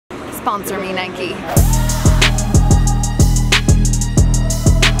Sponsor me, Nike.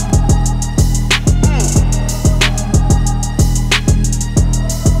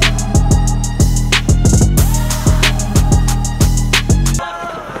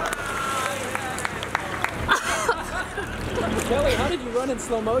 Kelly, how did you run in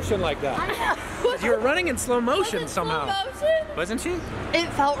slow motion like that? You were running in slow motion somehow. Slow motion? Wasn't she? It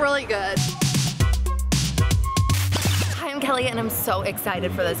felt really good. Hi, I'm Kelly and I'm so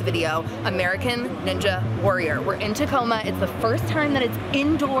excited for this video. American Ninja Warrior. We're in Tacoma. It's the first time that it's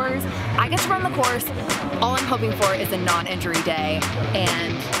indoors. I get to run the course. All I'm hoping for is a non-injury day.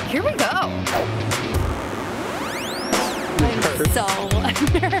 And here we go. I'm so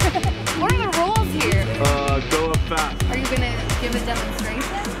nervous. What are the rules here? Go up fast. Are you gonna give a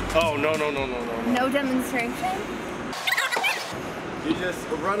demonstration? Oh, no. No demonstration? You just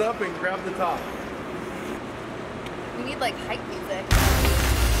run up and grab the top. We need like hype music.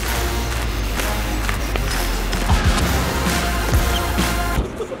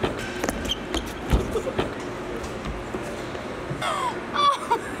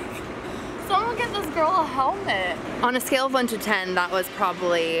 Oh, someone get this girl a helmet. On a scale of 1 to 10, that was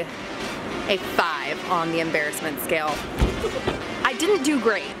probably a 5 on the embarrassment scale. I didn't do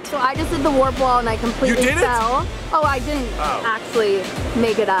great. So I just did the warp wall and I completely fell. Oh, I didn't actually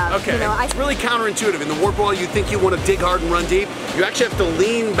make it up. Okay, you know, it's really counterintuitive. In the warp wall, you think you want to dig hard and run deep. You actually have to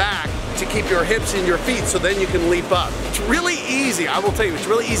lean back to keep your hips in your feet so then you can leap up. It's really easy, I will tell you, it's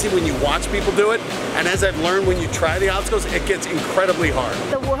really easy when you watch people do it. And as I've learned, when you try the obstacles, it gets incredibly hard.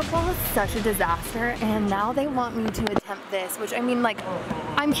 The warp wall is such a disaster and now they want me to attempt this, which I mean, like,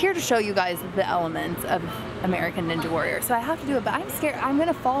 I'm here to show you guys the elements of American Ninja Warrior. So I have to do it, but I'm scared I'm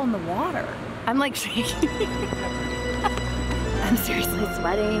gonna fall in the water. I'm like shaking. I'm seriously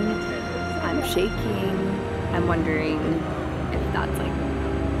sweating. I'm shaking. I'm wondering if that's like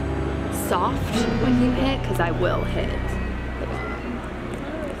soft when you hit, because I will hit.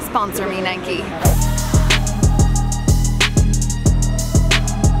 Sponsor me, Nike.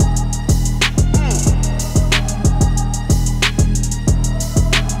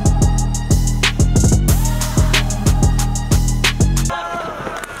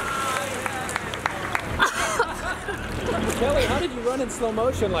 Kelly, how did you run in slow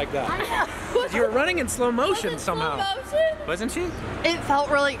motion like that? You were running in slow motion somehow. Slow motion? Wasn't she? It felt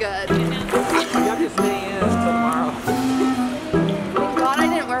really good. You have to stay in until tomorrow. Thank God I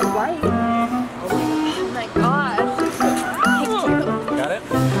didn't wear white. Oh my gosh. Got it?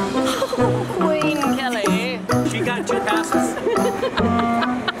 Queen Kelly. She got 2 passes.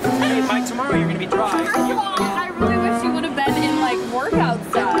 Hey, by tomorrow you're gonna be dry. First of all, I really wish you would have been in like workout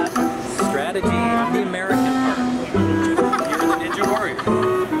stuff. Strategy, I'm the American part. You're the Ninja Warrior.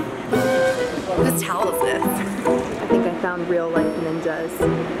 Whose towel is this? I think I found real life ninjas.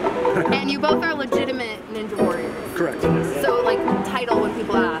 And you both are legitimate Ninja Warriors. Correct. So like title when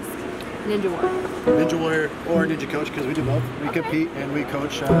people ask, Ninja Warrior. Ninja Warrior or Ninja Coach, because we do both. We compete and we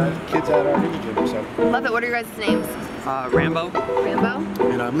coach kids at our Ninja Gym. So. Love it. What are your guys' names? Rambo. Rambo?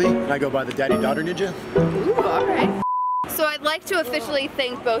 And I'm Lee, and I go by the Daddy-Daughter Ninja. Ooh, alright. So I'd like to officially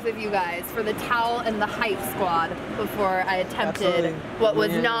thank both of you guys for the towel and the hype squad before I attempted what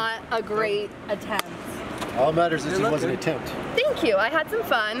was not a great attempt. All that matters is it was an attempt. Thank you. I had some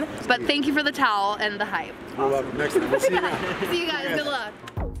fun, but thank you for the towel and the hype. You're welcome. Next time. We'll see you around. See you guys. Good luck.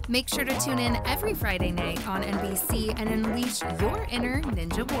 Make sure to tune in every Friday night on NBC and unleash your inner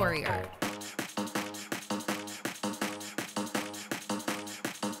Ninja Warrior.